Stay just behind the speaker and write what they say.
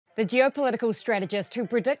The geopolitical strategist who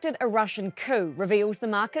predicted a Russian coup reveals the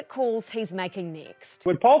market calls he's making next.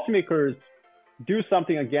 When policymakers do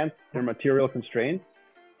something against their material constraints,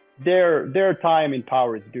 their time in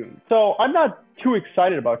power is doomed. So I'm not too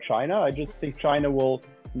excited about China. I just think China will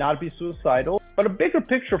not be suicidal. But a bigger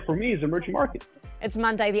picture for me is emerging markets. It's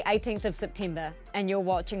Monday, the 18th of September, and you're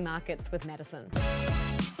watching Markets with Madison.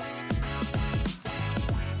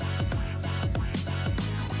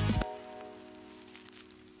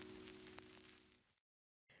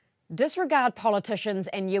 Disregard politicians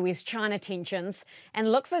and US-China tensions and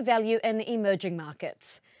look for value in emerging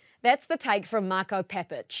markets. That's the take from Marko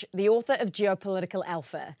Papic, the author of Geopolitical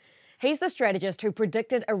Alpha. He's the strategist who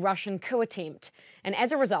predicted a Russian coup attempt and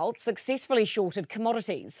as a result successfully shorted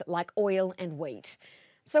commodities like oil and wheat.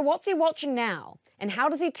 So what's he watching now? And how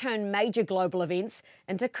does he turn major global events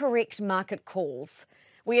into correct market calls?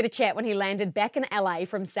 We had a chat when he landed back in LA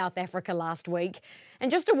from South Africa last week. And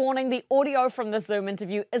just a warning, the audio from this Zoom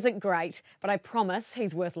interview isn't great, but I promise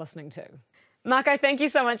he's worth listening to. Marko, thank you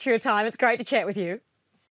so much for your time. It's great to chat with you.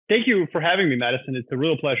 Thank you for having me, Madison. It's a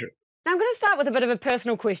real pleasure. Now, I'm going to start with a bit of a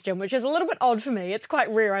personal question, which is a little bit odd for me. It's quite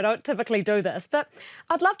rare. I don't typically do this, but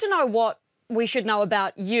I'd love to know what we should know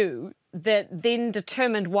about you that then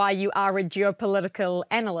determined why you are a geopolitical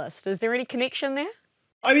analyst. Is there any connection there?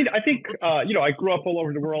 I mean, I think, I grew up all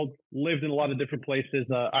over the world, lived in a lot of different places.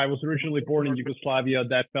 I was originally born in Yugoslavia.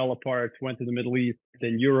 That fell apart, went to the Middle East,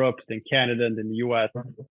 then Europe, then Canada, and then the US.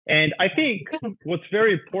 And I think what's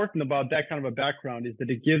very important about that kind of a background is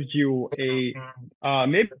that it gives you a,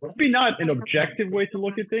 maybe not an objective way to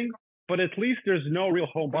look at things, but at least there's no real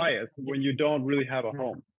home bias when you don't really have a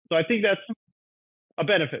home. So I think that's a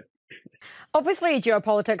benefit. Obviously,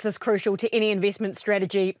 geopolitics is crucial to any investment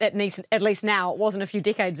strategy, at least now. It wasn't a few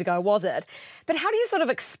decades ago, was it? But how do you sort of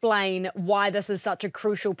explain why this is such a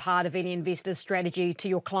crucial part of any investor's strategy to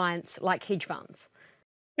your clients like hedge funds?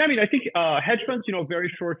 Yeah, I mean, I think hedge funds, very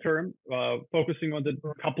short term, focusing on the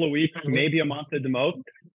couple of weeks, maybe a month at the most.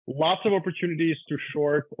 Lots of opportunities to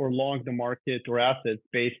short or long the market or assets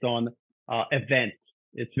based on events.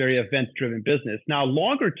 It's very event-driven business. Now,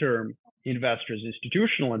 longer term, investors,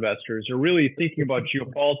 institutional investors are really thinking about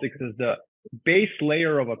geopolitics as the base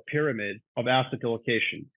layer of a pyramid of asset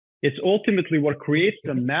allocation. It's ultimately what creates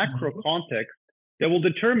the macro context that will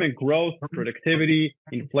determine growth, productivity,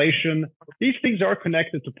 inflation. These things are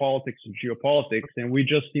connected to politics and geopolitics, and we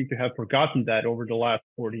just seem to have forgotten that over the last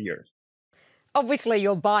 40 years. Obviously,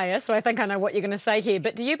 you're biased, so I think I know what you're going to say here,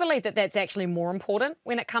 but do you believe that that's actually more important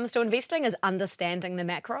when it comes to investing, is understanding the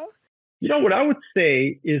macro? What I would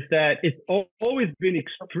say is that it's always been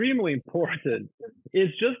extremely important.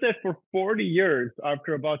 It's just that for 40 years,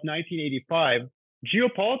 after about 1985,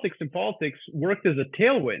 geopolitics and politics worked as a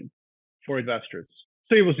tailwind for investors.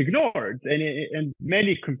 So it was ignored, and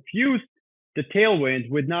many confused the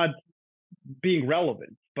tailwind with not being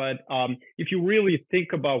relevant. But if you really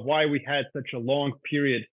think about why we had such a long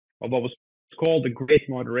period of what was called the Great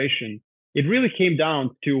Moderation, it really came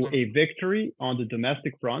down to a victory on the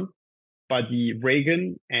domestic front by the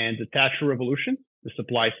Reagan and the Thatcher revolution, the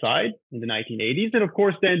supply side in the 1980s, and of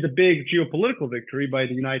course then the big geopolitical victory by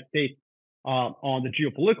the United States on the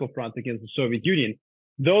geopolitical front against the Soviet Union.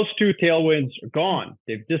 Those two tailwinds are gone.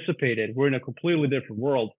 They've dissipated. We're in a completely different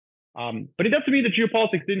world. But it doesn't mean that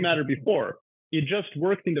geopolitics didn't matter before. It just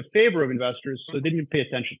worked in the favor of investors, so they didn't pay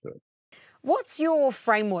attention to it. What's your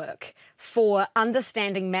framework for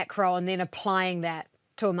understanding macro and then applying that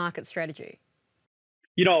to a market strategy?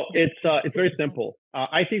 It's very simple.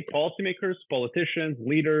 I think policymakers, politicians,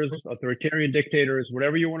 leaders, authoritarian dictators,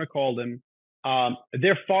 whatever you want to call them,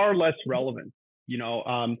 they're far less relevant.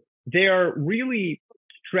 They are really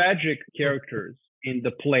tragic characters in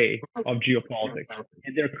the play of geopolitics,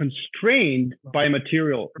 and they're constrained by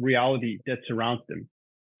material reality that surrounds them.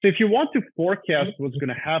 So if you want to forecast what's going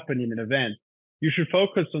to happen in an event, you should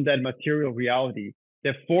focus on that material reality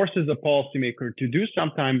that forces a policymaker to do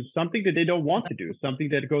sometimes something that they don't want to do, something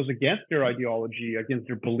that goes against their ideology, against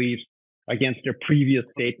their beliefs, against their previous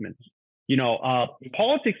statements.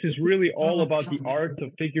 Politics is really all about the art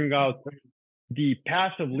of figuring out the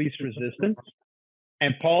path of least resistance,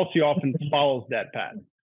 and policy often follows that path.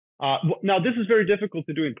 Now, this is very difficult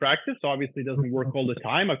to do in practice. Obviously, it doesn't work all the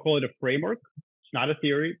time. I call it a framework. It's not a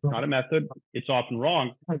theory, it's not a method. It's often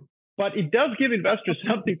wrong. But it does give investors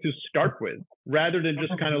something to start with, rather than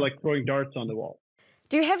just kind of like throwing darts on the wall.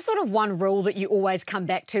 Do you have sort of one rule that you always come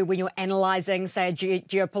back to when you're analysing, say, a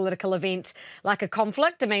geopolitical event like a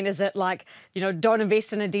conflict? I mean, is it like, don't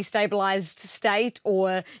invest in a destabilised state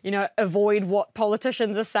or, avoid what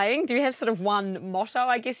politicians are saying? Do you have sort of one motto,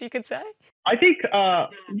 I guess you could say? I think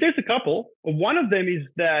there's a couple. One of them is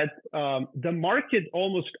that the market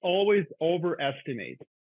almost always overestimates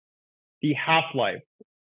the half-life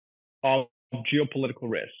of geopolitical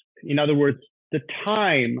risk. In other words, the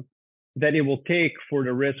time that it will take for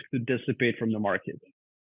the risk to dissipate from the market.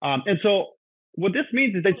 And so what this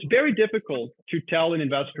means is that it's very difficult to tell an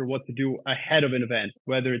investor what to do ahead of an event,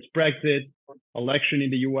 whether it's Brexit, election in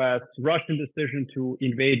the US, Russian decision to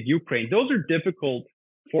invade Ukraine. Those are difficult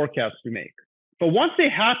forecasts to make. But once they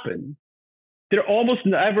happen, they're almost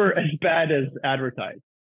never as bad as advertised.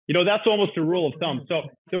 That's almost a rule of thumb. So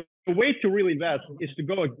the way to really invest is to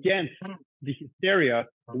go against the hysteria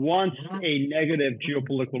once a negative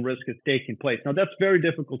geopolitical risk has taken place. Now, that's very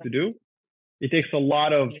difficult to do. It takes a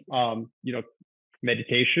lot of,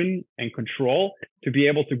 meditation and control to be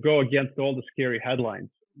able to go against all the scary headlines.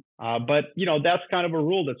 But that's kind of a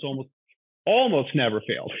rule that's almost never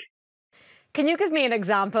failed. Can you give me an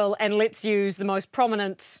example, and let's use the most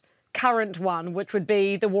prominent current one, which would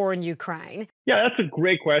be the war in Ukraine? Yeah, that's a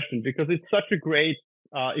great question because it's such a great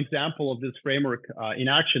example of this framework in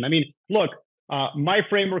action. I mean, look, my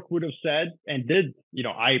framework would have said and did,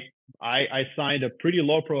 I signed a pretty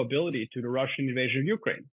low probability to the Russian invasion of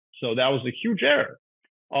Ukraine. So that was a huge error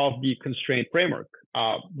of the constraint framework,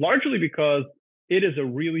 largely because it is a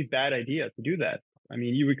really bad idea to do that. I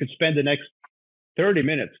mean, we could spend the next 30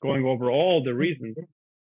 minutes going over all the reasons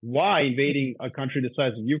why invading a country the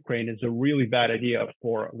size of Ukraine is a really bad idea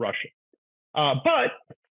for Russia. But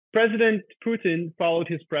President Putin followed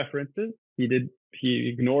his preferences. He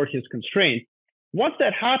ignored his constraints. Once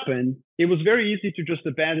that happened, it was very easy to just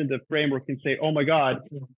abandon the framework and say, oh my God,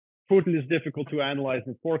 Putin is difficult to analyze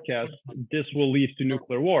and forecast. This will lead to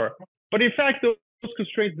nuclear war. But in fact, those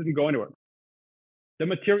constraints didn't go anywhere. The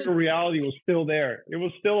material reality was still there. It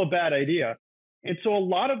was still a bad idea. And so a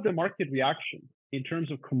lot of the market reaction in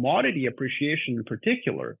terms of commodity appreciation in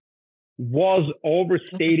particular was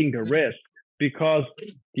overstating the risk because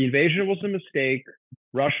the invasion was a mistake.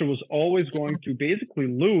 Russia was always going to basically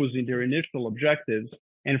lose in their initial objectives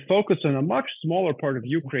and focus on a much smaller part of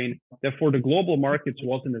Ukraine that for the global markets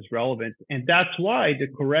wasn't as relevant. And that's why the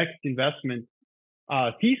correct investment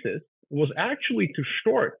thesis was actually to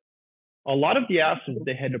short a lot of the assets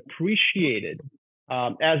that had appreciated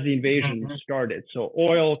as the invasion started. So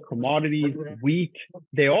oil, commodities, wheat,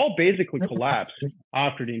 they all basically collapsed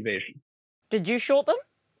after the invasion. Did you short them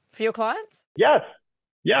for your clients? Yes.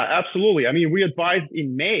 Yeah, absolutely. I mean, we advised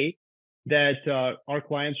in May that our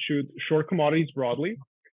clients should short commodities broadly.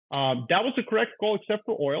 That was the correct call, except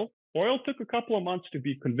for oil. Oil took a couple of months to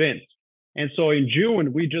be convinced. And so in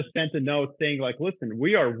June, we just sent a note saying, like, listen,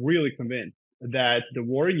 we are really convinced that the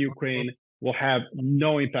war in Ukraine will have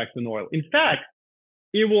no impact on oil. In fact,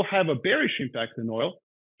 it will have a bearish impact on oil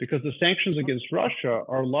because the sanctions against Russia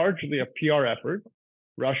are largely a PR effort.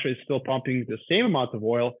 Russia is still pumping the same amount of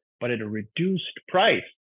oil, but at a reduced price.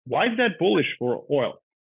 Why is that bullish for oil?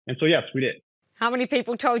 And so, yes, we did. How many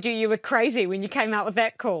people told you were crazy when you came out with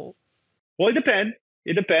that call? Well, it depends.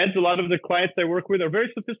 It depends. A lot of the clients I work with are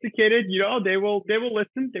very sophisticated. They will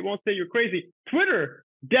listen. They won't say you're crazy. Twitter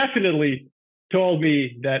definitely told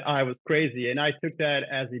me that I was crazy, and I took that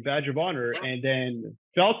as a badge of honor and then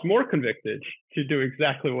felt more convicted to do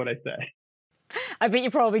exactly what I said. I bet you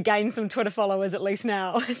probably gained some Twitter followers at least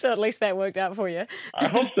now, so at least that worked out for you. I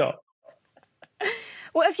hope so.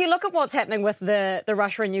 Well, if you look at what's happening with the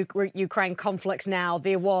Russia and Ukraine conflict now,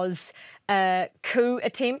 there was a coup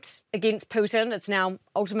attempt against Putin. It's now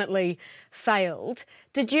ultimately failed.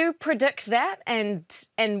 Did you predict that? And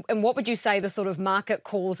what would you say the sort of market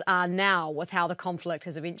calls are now with how the conflict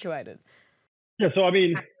has eventuated? Yeah, so I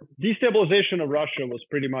mean, destabilization of Russia was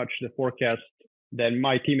pretty much the forecast that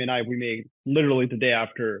my team and we made literally the day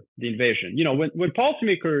after the invasion. When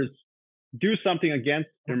policymakers do something against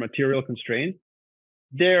their material constraints,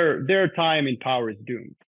 their time in power is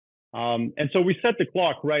doomed. And so we set the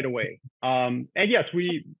clock right away. And yes,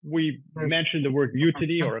 we mentioned the word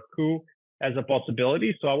mutiny or a coup as a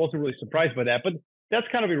possibility. So I wasn't really surprised by that, but that's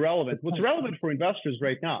kind of irrelevant. What's relevant for investors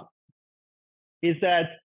right now is that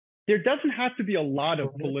there doesn't have to be a lot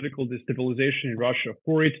of political destabilization in Russia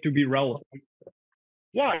for it to be relevant.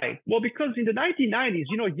 Why? Well, because in the 1990s,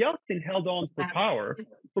 Yeltsin held on for power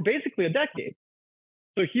for basically a decade.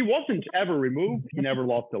 So he wasn't ever removed. He never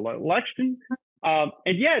lost the election. And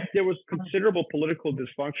yet there was considerable political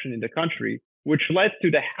dysfunction in the country, which led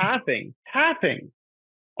to the halving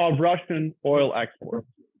of Russian oil exports.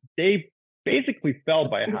 They basically fell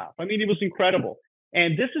by a half. I mean, it was incredible.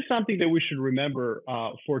 And this is something that we should remember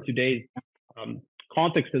for today's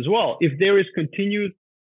context as well. If there is continued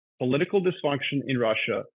political dysfunction in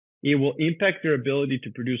Russia, it will impact their ability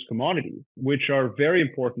to produce commodities, which are very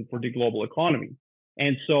important for the global economy.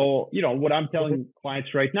 And so, what I'm telling clients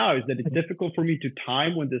right now is that it's difficult for me to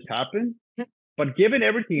time when this happens. But given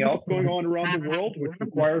everything else going on around the world, which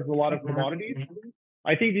requires a lot of commodities,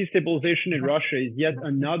 I think destabilization in Russia is yet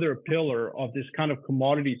another pillar of this kind of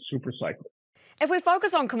commodity super cycle. If we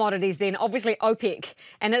focus on commodities, then obviously OPEC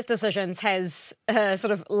and its decisions has a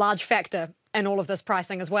sort of large factor in all of this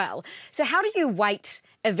pricing as well. So how do you weight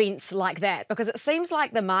events like that? Because it seems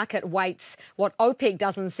like the market weights what OPEC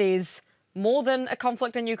does and says more than a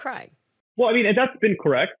conflict in Ukraine. Well, I mean, and that's been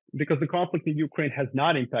correct because the conflict in Ukraine has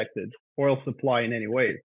not impacted oil supply in any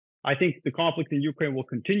way. I think the conflict in Ukraine will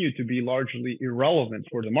continue to be largely irrelevant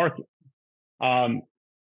for the market.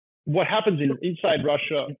 What happens inside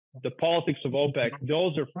Russia, the politics of OPEC,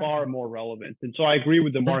 those are far more relevant. And so I agree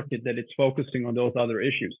with the market that it's focusing on those other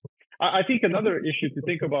issues. I think another issue to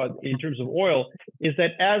think about in terms of oil is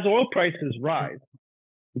that as oil prices rise,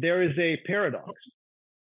 there is a paradox.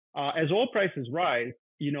 As oil prices rise,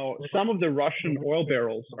 some of the Russian oil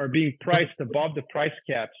barrels are being priced above the price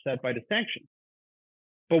cap set by the sanctions.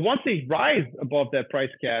 But once they rise above that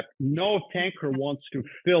price cap, no tanker wants to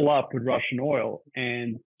fill up with Russian oil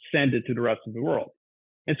and send it to the rest of the world.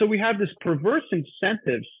 And so we have this perverse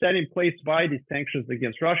incentive set in place by these sanctions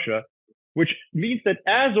against Russia, which means that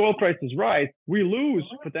as oil prices rise, we lose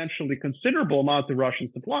potentially considerable amounts of Russian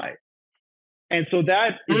supply. And so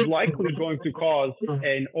that is likely going to cause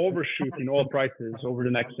an overshoot in oil prices over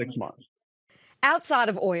the next 6 months. Outside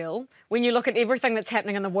of oil, when you look at everything that's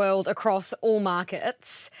happening in the world across all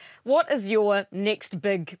markets, what is your next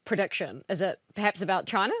big prediction? Is it perhaps about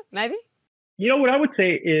China, maybe? What I would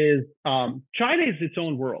say is China is its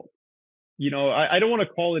own world. I don't want to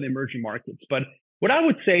call it emerging markets, but what I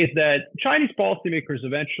would say is that Chinese policymakers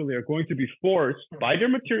eventually are going to be forced by their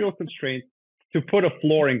material constraints to put a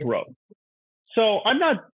floor in growth. So I'm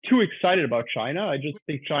not too excited about China. I just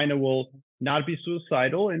think China will not be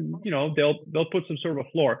suicidal and, they'll put some sort of a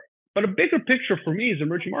floor. But a bigger picture for me is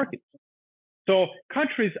emerging markets. So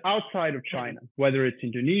countries outside of China, whether it's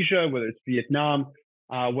Indonesia, whether it's Vietnam,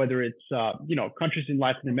 whether it's, countries in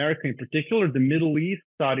Latin America in particular, the Middle East,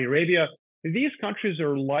 Saudi Arabia, these countries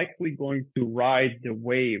are likely going to ride the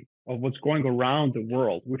wave of what's going around the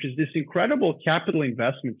world, which is this incredible capital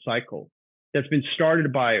investment cycle that's been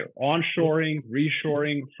started by onshoring,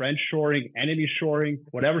 reshoring, friendshoring, enemy shoring,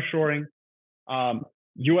 whatever shoring,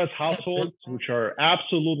 U.S. households, which are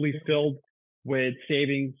absolutely filled with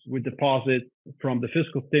savings, with deposits from the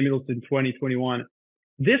fiscal stimulus in 2021.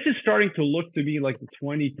 This is starting to look to me like the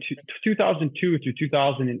 2002 to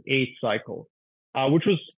 2008 cycle, which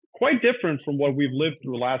was quite different from what we've lived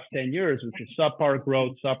through the last 10 years, which is subpar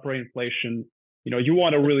growth, subpar inflation. You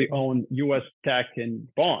want to really own U.S. tech and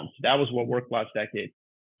bonds. That was what worked last decade.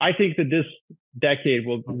 I think that this decade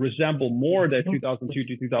will resemble more that 2002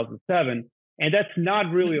 to 2007, and that's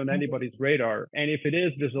not really on anybody's radar. And if it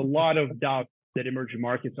is, there's a lot of doubt that emerging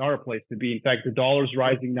markets are a place to be. In fact, the dollar's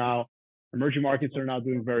rising now. Emerging markets are now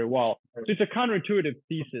doing very well. So it's a counterintuitive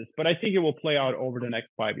thesis, but I think it will play out over the next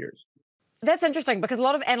 5 years. That's interesting because a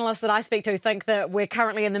lot of analysts that I speak to think that we're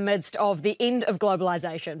currently in the midst of the end of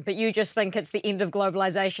globalization, but you just think it's the end of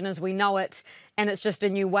globalization as we know it, and it's just a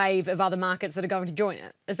new wave of other markets that are going to join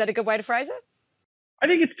it. Is that a good way to phrase it? I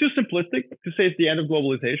think it's too simplistic to say it's the end of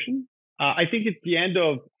globalization. I think it's the end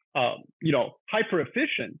of,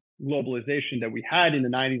 hyper-efficient globalization that we had in the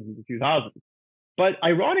 90s and the 2000s. But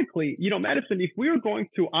ironically, Madison, if we are going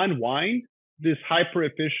to unwind this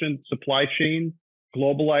hyper-efficient supply chain,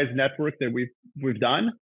 globalized network that we've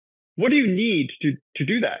done, what do you need to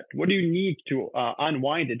do that? What do you need to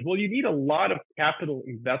unwind it? Well, you need a lot of capital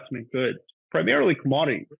investment goods, primarily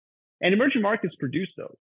commodities, and emerging markets produce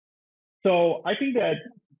those. So I think that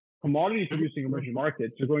commodity producing emerging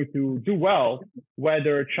markets are going to do well,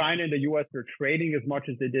 whether China and the US are trading as much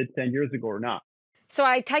as they did 10 years ago or not. So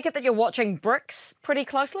I take it that you're watching BRICS pretty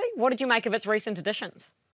closely. What did you make of its recent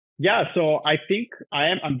additions? Yeah, so I think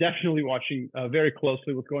I'm definitely watching very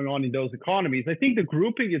closely what's going on in those economies. I think the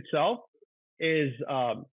grouping itself is,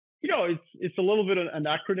 it's a little bit of an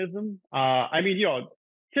anachronism.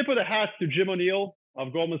 Tip of the hat to Jim O'Neill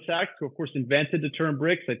of Goldman Sachs, who of course invented the term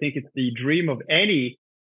BRICS. I think it's the dream of any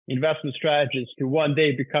investment strategist to one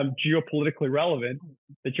day become geopolitically relevant,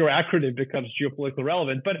 that your acronym becomes geopolitically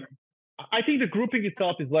relevant. But I think the grouping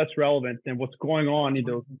itself is less relevant than what's going on in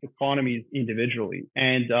those economies individually.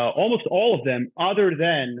 And almost all of them, other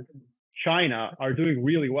than China, are doing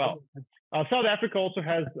really well. South Africa also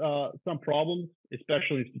has some problems,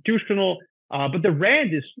 especially institutional. But the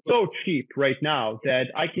rand is so cheap right now that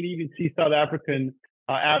I can even see South African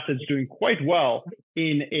assets doing quite well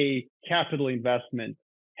in a capital investment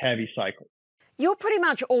heavy cycle. You're pretty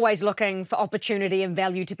much always looking for opportunity and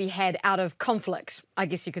value to be had out of conflict, I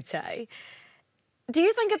guess you could say. Do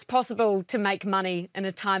you think it's possible to make money in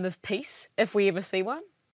a time of peace, if we ever see one?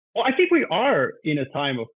 Well, I think we are in a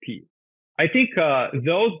time of peace. I think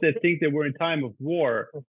those that think that we're in time of war,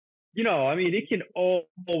 I mean, it can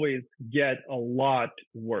always get a lot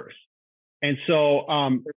worse. And so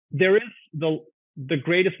there is the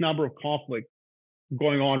greatest number of conflicts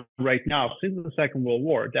going on right now since the Second World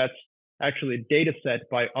War. That's actually a data set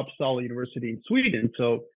by Uppsala University in Sweden.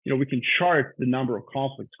 So, we can chart the number of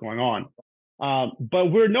conflicts going on.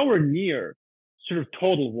 But we're nowhere near sort of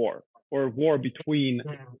total war or war between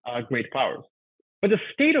great powers. But the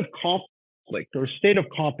state of conflict or state of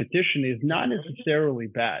competition is not necessarily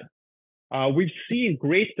bad. We've seen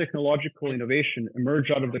great technological innovation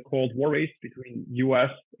emerge out of the Cold War race between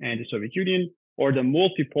US and the Soviet Union, or the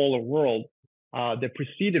multipolar world that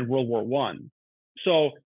preceded World War I.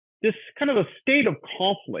 So this kind of a state of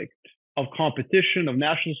conflict, of competition, of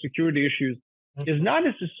national security issues is not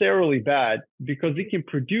necessarily bad, because it can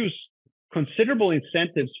produce considerable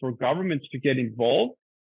incentives for governments to get involved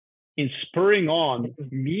in spurring on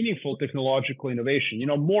meaningful technological innovation,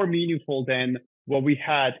 more meaningful than what we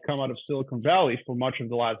had come out of Silicon Valley for much of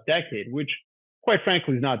the last decade, which quite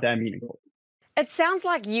frankly is not that meaningful. It sounds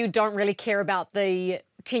like you don't really care about the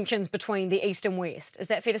tensions between the East and West. Is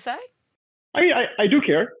that fair to say? I do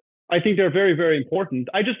care. I think they're very, very important.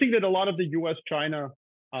 I just think that a lot of the US-China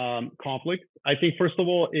conflict, I think, first of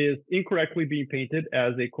all, is incorrectly being painted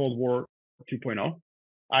as a Cold War 2.0.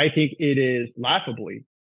 I think it is laughably,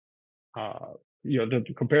 the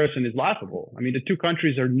comparison is laughable. I mean, the two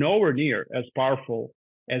countries are nowhere near as powerful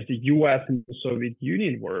as the US and the Soviet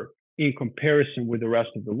Union were in comparison with the rest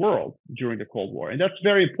of the world during the Cold War. And that's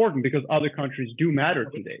very important because other countries do matter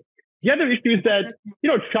today. The other issue is that,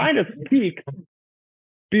 China peaked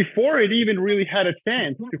before it even really had a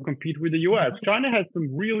chance to compete with the US. China has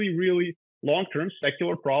some really, really long-term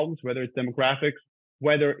secular problems, whether it's demographics,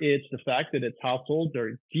 whether it's the fact that its households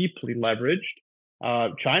are deeply leveraged.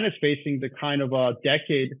 China is facing the kind of a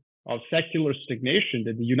decade of secular stagnation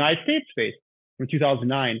that the United States faced from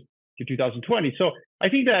 2009 to 2020. So I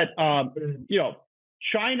think that,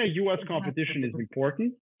 China-US competition is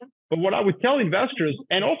important. But what I would tell investors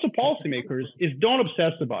and also policymakers is don't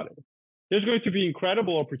obsess about it. There's going to be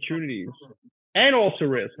incredible opportunities and also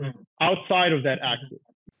risks outside of that axis.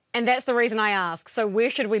 And that's the reason I ask. So where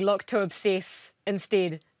should we look to obsess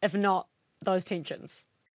instead, if not those tensions?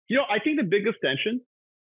 I think the biggest tensions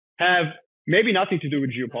have maybe nothing to do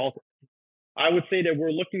with geopolitics. I would say that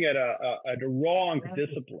we're looking at a wrong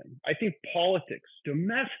discipline. I think politics,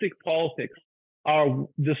 domestic politics, are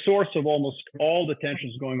the source of almost all the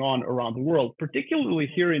tensions going on around the world,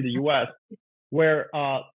 particularly here in the US, where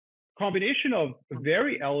combination of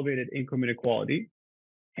very elevated income inequality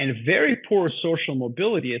and very poor social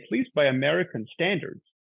mobility, at least by American standards,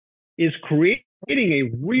 is creating a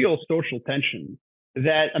real social tension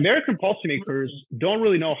that American policymakers don't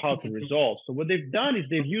really know how to resolve. So what they've done is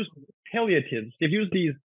they've used palliatives. They've used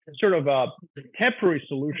these sort of temporary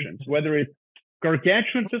solutions, whether it's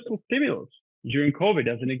gargantuan fiscal stimulus during COVID,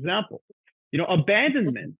 as an example,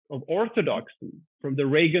 abandonment of orthodoxy from the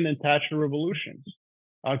Reagan and Thatcher revolutions,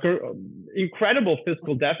 incredible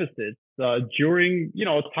fiscal deficits during,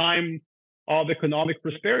 a time of economic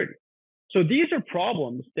prosperity. So these are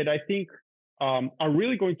problems that I think are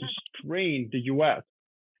really going to strain the US.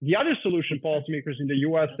 The other solution policymakers in the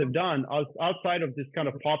US have done outside of this kind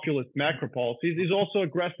of populist macro policies is also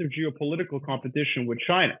aggressive geopolitical competition with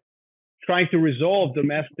China, trying to resolve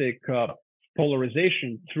domestic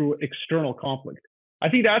polarization through external conflict. I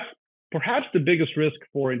think that's perhaps the biggest risk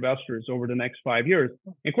for investors over the next 5 years.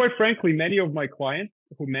 And quite frankly, many of my clients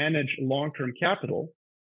who manage long-term capital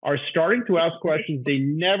are starting to ask questions they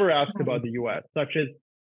never asked about the US, such as,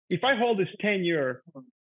 if I hold this 10-year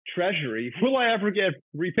treasury, will I ever get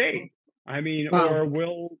repaid? I mean, or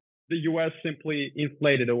will the US simply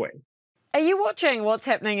inflate it away? Are you watching what's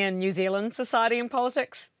happening in New Zealand society and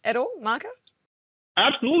politics at all, Marko?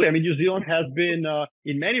 Absolutely. I mean, New Zealand has been,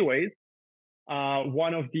 in many ways,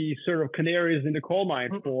 one of the sort of canaries in the coal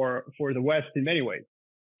mine for the West in many ways.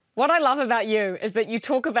 What I love about you is that you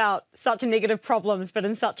talk about such negative problems, but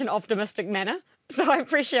in such an optimistic manner. So I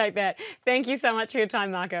appreciate that. Thank you so much for your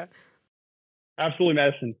time, Marko. Absolutely,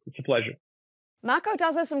 Madison. It's a pleasure. Marko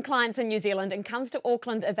does have some clients in New Zealand and comes to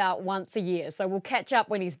Auckland about once a year, so we'll catch up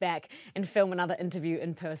when he's back and film another interview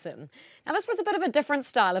in person. Now, this was a bit of a different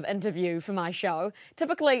style of interview for my show.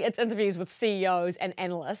 Typically, it's interviews with CEOs and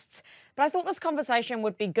analysts, but I thought this conversation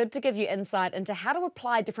would be good to give you insight into how to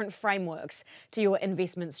apply different frameworks to your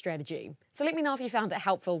investment strategy. So let me know if you found it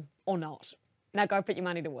helpful or not. Now go put your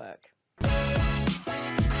money to work.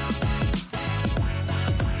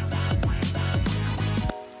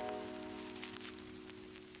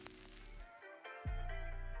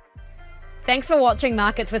 Thanks for watching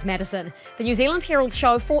Markets with Madison, the New Zealand Herald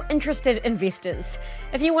show for interested investors.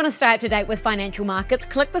 If you want to stay up to date with financial markets,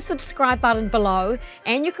 click the subscribe button below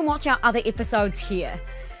and you can watch our other episodes here.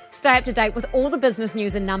 Stay up to date with all the business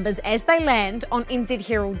news and numbers as they land on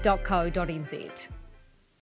nzherald.co.nz.